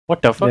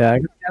What the fuck? Yeah, I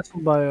got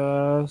cancelled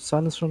by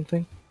Sinus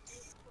something.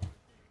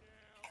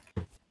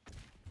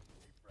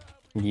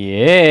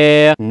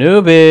 Yeah,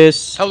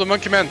 Noobis. Tell the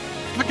monkey man.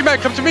 Monkey man,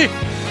 come to me.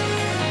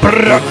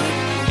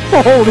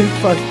 Holy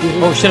fuck,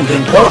 dude. Oh shit, I'm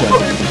getting killed.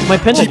 My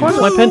Penta,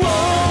 my Penta.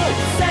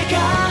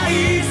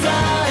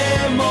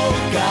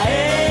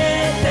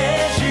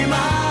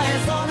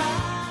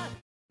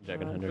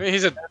 Dragon Hunter.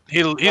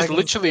 He's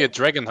literally a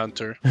dragon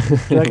hunter.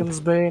 Dragon's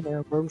Bane,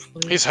 Air Burst.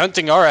 He's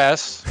hunting our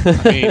ass.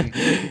 I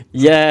mean,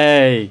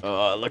 Yay!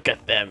 Oh, look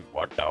at them.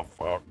 What the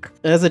fuck?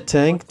 As a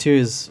tank, Tyr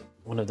is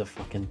one of the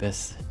fucking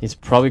best. He's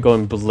probably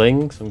going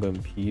Blink, so I'm going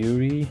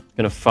Fury.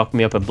 Gonna fuck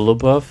me up a blue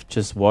buff.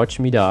 Just watch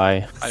me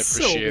die. I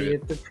appreciate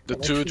it. The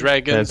two That's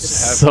dragons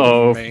have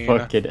so main.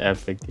 fucking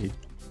epic, dude.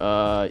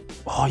 Oh,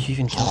 you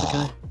even killed the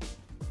guy?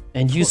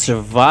 And you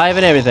survive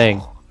and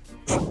everything.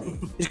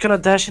 He's gonna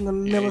dash in a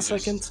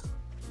millisecond.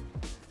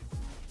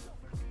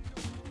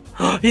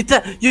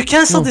 You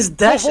cancelled his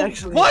dash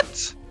actually.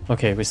 What?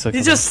 Okay, we still.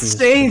 He just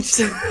changed.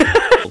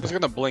 He's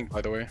gonna blink,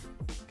 by the way.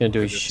 Gonna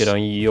do shit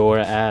on your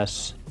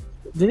ass.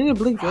 Didn't you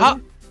blink? Huh?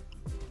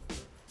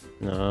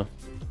 No.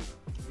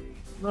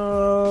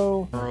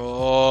 No.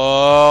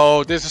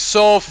 Bro, this is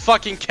so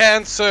fucking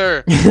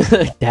cancer.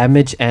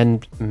 Damage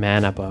and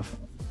mana buff.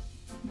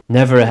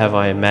 Never have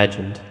I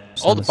imagined.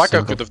 Old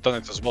Baka could have done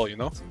it as well, you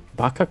know?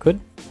 Baka could?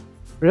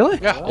 Really?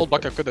 Yeah, old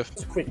Baka could have.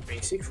 It's pretty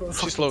basic for a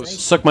She's fucking low. tank.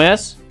 Suck my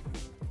ass.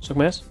 Suck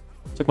my ass.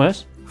 Suck my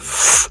ass.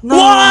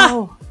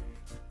 No!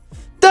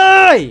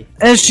 Die!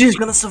 And she's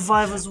gonna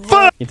survive as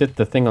well. You did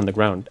the thing on the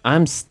ground.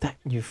 I'm stack.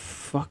 You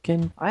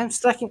fucking. I am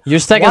stacking. You're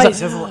stacking. Why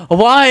is everyone-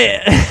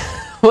 Why?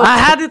 I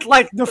had it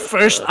like the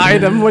first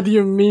item. What do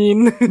you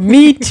mean?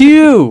 Me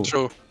too.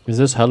 True. Is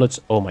this Hellet's?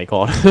 Oh my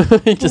god.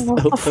 He just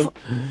What killed the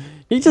him.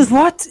 He just.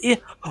 What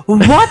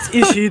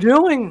is he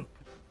doing?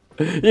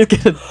 He's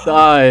gonna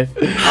die.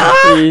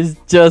 He's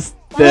just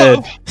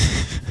dead.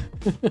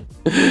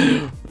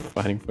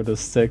 Fighting for the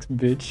sex,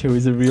 bitch. Who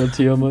is a real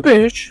Tiamat?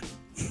 Bitch.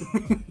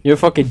 You're a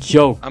fucking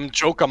joke. I'm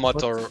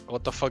Jokamat, or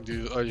what the fuck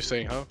are you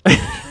saying, huh?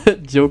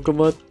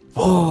 Jokamat.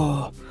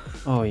 Oh.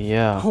 Oh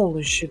yeah.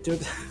 Holy shit,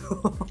 dude.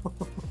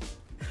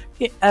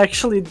 He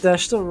actually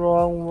dashed the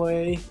wrong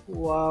way.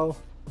 Wow.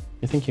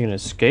 You think you can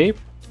escape?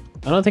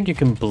 I don't think you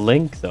can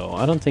blink though.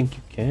 I don't think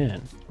you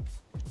can.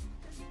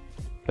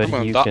 But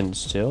Come on, you can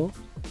still.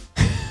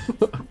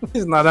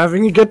 He's not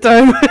having a good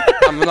time.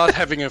 I'm not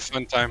having a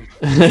fun time.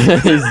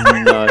 He's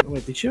not.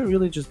 Wait, did you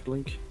really just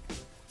blink?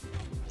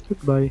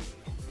 Goodbye.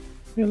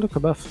 Yeah, look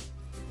above.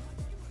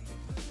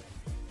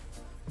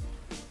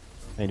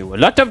 I do a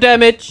lot of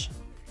damage.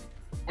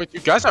 Wait, you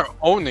guys are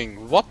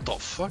owning. What the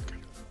fuck?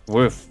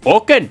 We're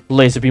fucking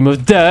laser beam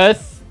of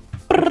death.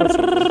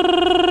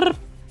 Don't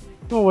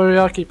worry,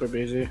 I'll keep her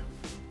busy.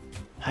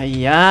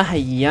 Hiya,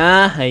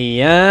 hiya,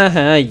 hiya,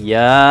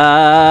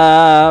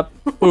 hiya.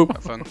 Oop.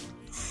 Have fun.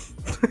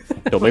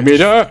 Don't make me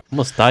die.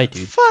 Almost died,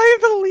 dude.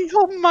 Finally!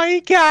 Oh my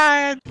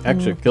god!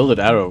 Actually, killed an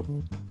arrow.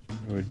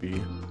 It would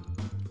be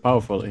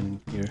powerful in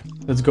here.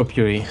 Let's go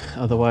Fury.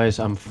 Otherwise,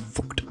 I'm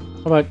fucked.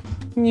 How about?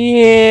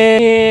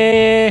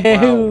 Yeah.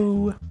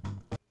 Wow.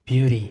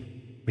 Beauty.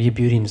 Be a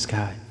beauty in the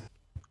sky.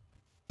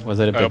 Was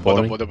that a bit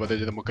boring?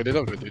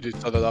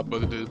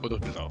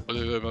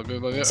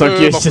 So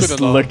he's just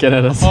looking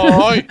at us.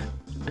 Hi.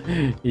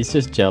 He's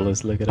just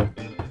jealous. Look at him.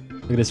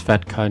 Look at this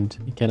fat cunt.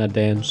 He cannot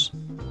dance.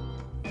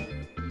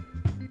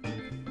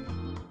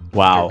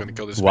 Wow. We're gonna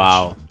kill this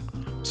Wow.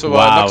 So,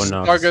 Wow, Nox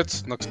Nox.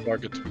 target. Nox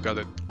target. We got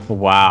it.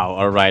 Wow.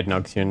 Alright,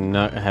 Nox. You're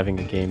not having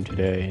a game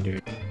today,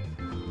 dude.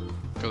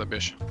 Kill the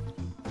bitch.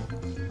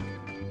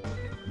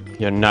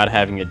 You're not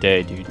having a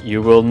day, dude.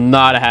 You will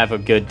not have a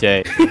good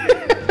day.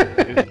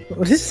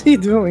 What is he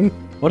doing?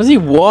 What does he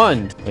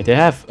want? Wait, they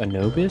have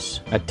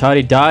Anubis? I thought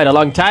he died a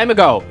long time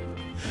ago.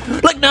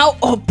 Like now?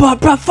 Oh,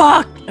 bruh,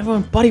 fuck!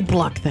 Everyone body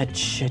block that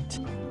shit.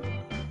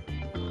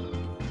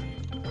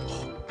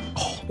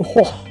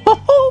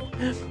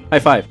 High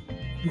five.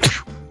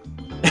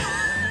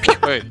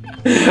 Wait.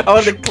 I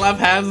want to clap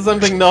hands or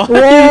something. No.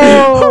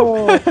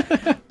 Whoa!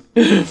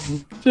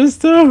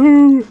 Just a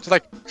who. It's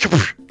like.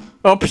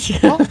 Oh,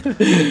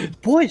 yeah.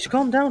 Boys,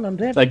 calm down, I'm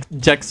dead. Like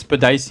Jack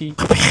Spadicy.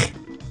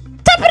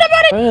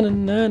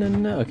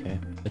 Okay,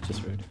 that's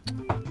just rude.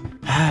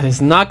 This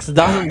Nox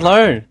doesn't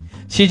learn.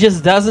 She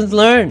just doesn't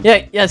learn.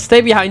 Yeah, stay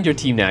behind your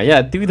team now.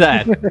 Yeah, do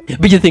that.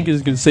 But you think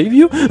it's gonna save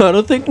you? I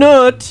don't think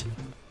not.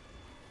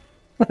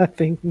 I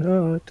think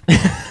not.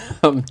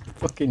 I'm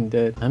fucking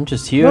dead. I'm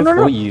just here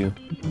for you.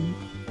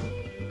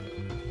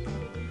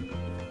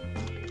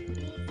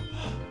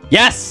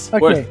 Yes!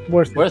 Okay,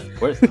 worth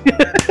it. Worth.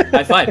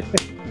 High five.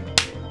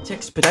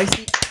 Jack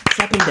Spadicy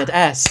slapping that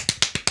ass.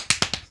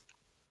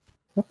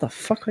 What the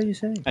fuck are you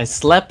saying? I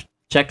slapped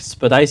Jack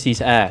Spadicy's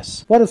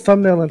ass. What a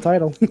thumbnail and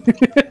title.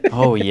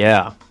 Oh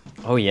yeah.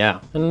 Oh yeah.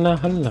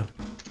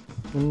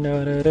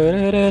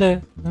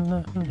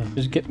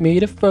 Just get me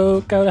the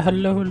folk out of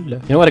hello. You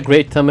know what a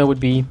great thumbnail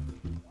would be?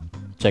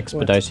 Jack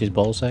Spadice's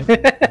ballsack.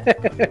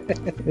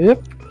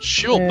 Yep.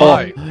 She'll Yeah.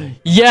 buy.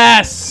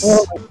 Yes!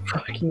 Oh my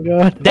fucking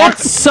god.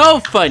 That's so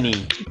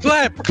funny!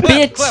 Clap, clap,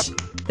 Bitch! clap.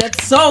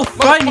 That's so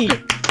funny!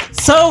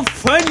 So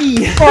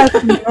funny!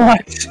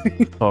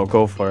 Oh,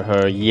 go for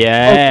her.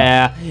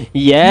 Yeah!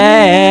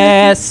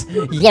 Yes!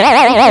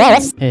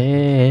 Yes!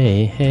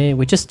 Hey, hey,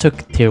 we just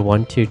took tier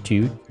 1, tier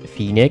 2,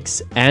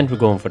 Phoenix, and we're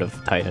going for the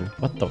Titan.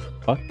 What the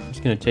fuck? I'm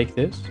just gonna take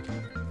this.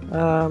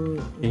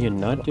 Can you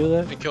not do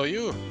that? And kill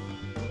you.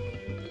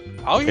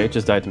 How Okay, you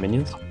just die to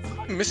minions.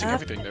 I'm missing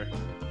everything there.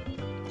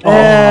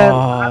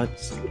 Oh,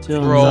 it's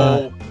still Bro.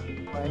 not.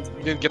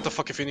 You didn't get the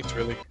fucking Phoenix,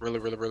 really?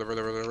 Really?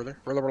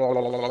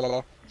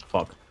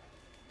 Fuck.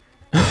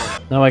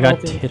 Now I got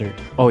Okay. tittered.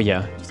 Oh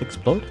yeah, just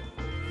explode?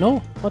 No,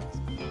 what?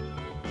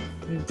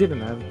 You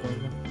didn't have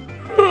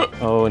it.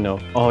 Oh no.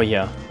 Oh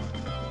yeah.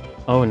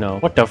 Oh no.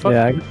 What the fuck?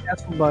 Yeah, I got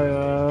cancelled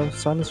by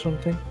sun or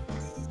something.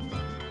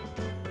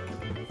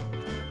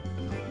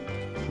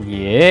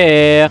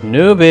 Yeah.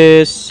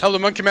 Noobis. Tell the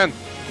monkey man.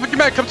 Monkey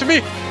man, come to me.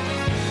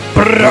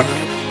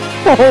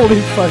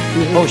 Holy fuck,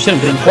 dude. Oh shit,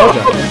 I'm getting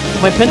quadra.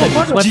 My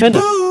Pentakill. My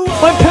Penta.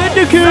 My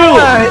Pentakill!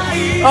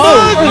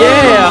 Oh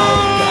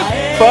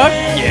yeah! Fuck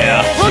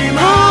yeah!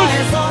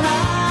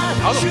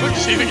 How the fuck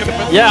is he even gonna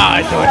put? Yeah,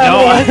 I don't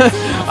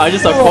know. I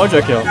just saw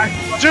quadra kill.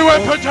 Do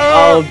it, Penta!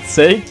 I'll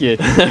take it.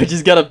 I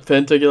just got a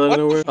Pentakill out of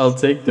nowhere. I'll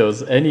take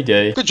those any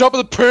day. Good job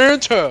of the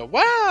Penta!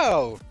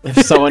 Wow! If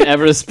someone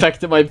ever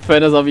respected my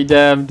Pentas, I'll be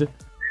damned.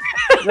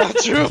 Not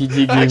true.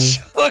 GG game.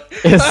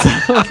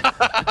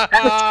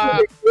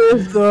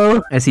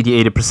 So, I see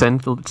the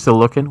 80% still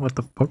looking. What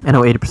the fuck? I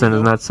know 80%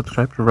 is not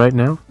subscribed right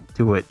now.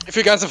 Do it. If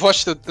you guys have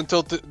watched it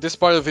until this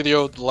part of the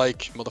video,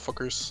 like,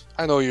 motherfuckers.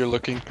 I know you're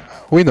looking.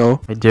 We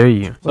know. I dare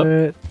you.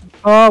 wait.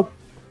 Oh.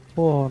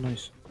 Oh,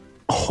 nice.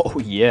 Oh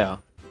yeah.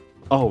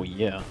 Oh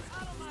yeah.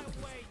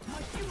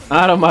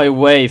 Out of my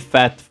way,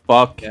 fat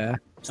fuck. Yeah.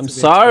 I'm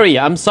sorry.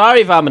 I'm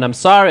sorry, Vaman. I'm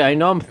sorry. I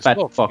know I'm fat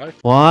not fuck. fine.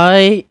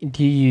 Why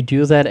do you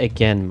do that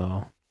again,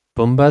 Mo?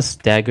 Boomba's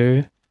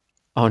dagger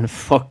on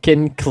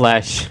fucking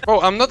Clash.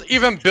 Bro, I'm not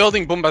even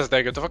building Boomba's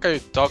dagger. What the fuck are you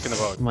talking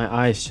about? My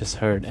eyes just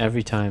hurt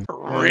every time.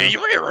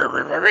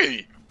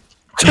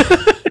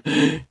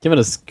 Give it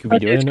a Scooby-Doo.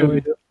 Okay, I know.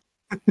 Scooby-Doo.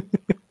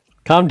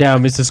 Calm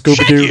down, Mr.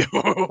 Scooby-Doo.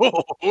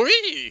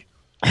 Wee!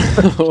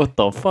 What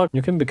the fuck?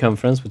 You can become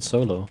friends with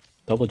Solo.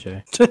 Double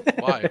J.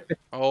 Why?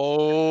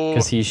 Oh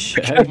Because he's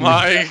shaggy.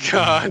 my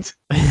god.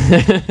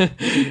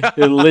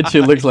 It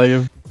literally looks like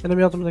him.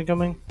 Enemy ultimate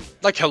incoming.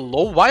 Like,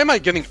 hello? Why am I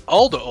getting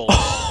all the ults?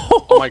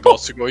 Oh my god,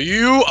 Sugo,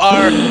 you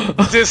are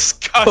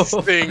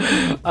disgusting.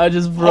 I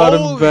just brought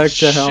him Holy back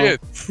to hell.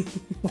 shit.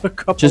 A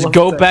couple Just of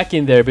go them. back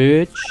in there,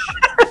 bitch.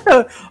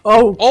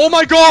 Oh. Oh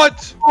my god!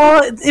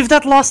 Oh, if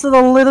that lasted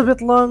a little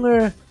bit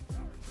longer.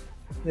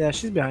 Yeah,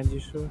 she's behind you,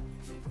 sure.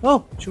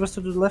 Oh, she was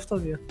to the left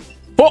of you.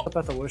 Oh. Not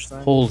at the worst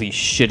time. Holy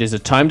shit, is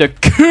it time to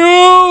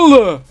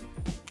kill?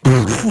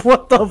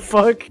 What the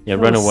fuck? Yeah,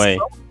 That run was away.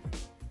 so-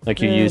 Like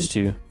you Man. used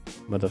to.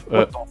 What the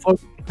fuck?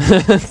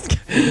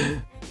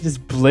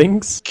 Just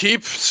blinks.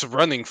 Keeps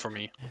running for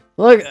me.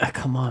 Look,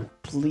 come on,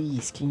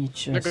 please, can you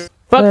just... Okay.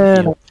 Fuck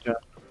Man, you.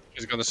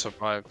 He's gonna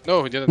survive.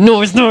 No, he didn't.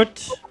 No, it's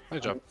not!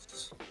 Good job.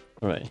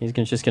 Alright, he's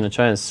just gonna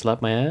try and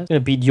slap my ass. Gonna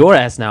beat your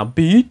ass now,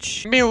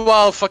 bitch!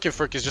 Meanwhile, fucking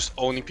Frick is just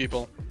owning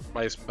people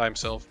by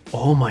himself.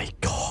 Oh my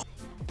god.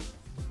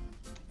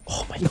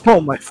 Oh my god.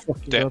 Oh my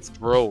fucking Damn, god.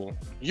 bro.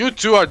 You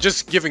two are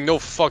just giving no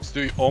fucks,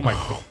 do you? Oh my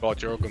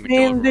god, you're gonna kill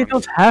Man, they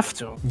everyone. don't have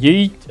to.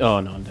 Yeet. Oh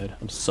no, I'm dead.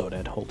 I'm so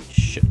dead. Holy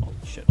shit, holy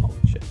shit, holy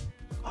shit.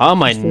 How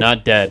am I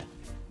not dead?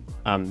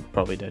 I'm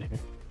probably dead here.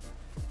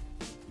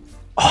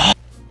 Oh,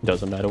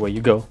 doesn't matter where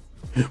you go.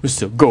 We're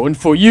still going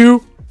for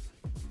you!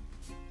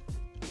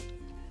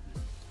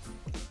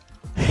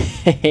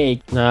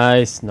 Hey,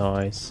 nice,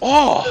 nice.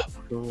 Oh!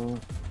 So,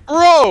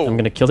 Bro! I'm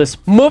gonna kill this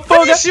Have you,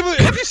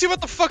 motherfucker! see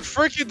what the fuck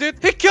Frick you did?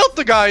 He killed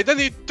the guy, then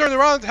he turned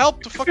around and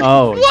helped the fucking.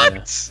 Oh,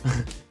 what?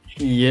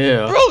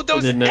 Yeah. Bro, that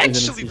was Didn't- didn't actually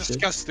see shit.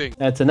 disgusting.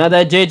 That's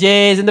another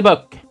JJ's in the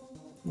book.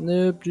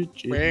 nope,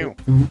 GG.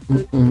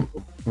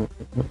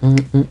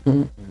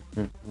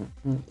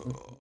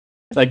 Wow.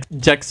 Like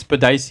Jack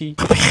Spadice.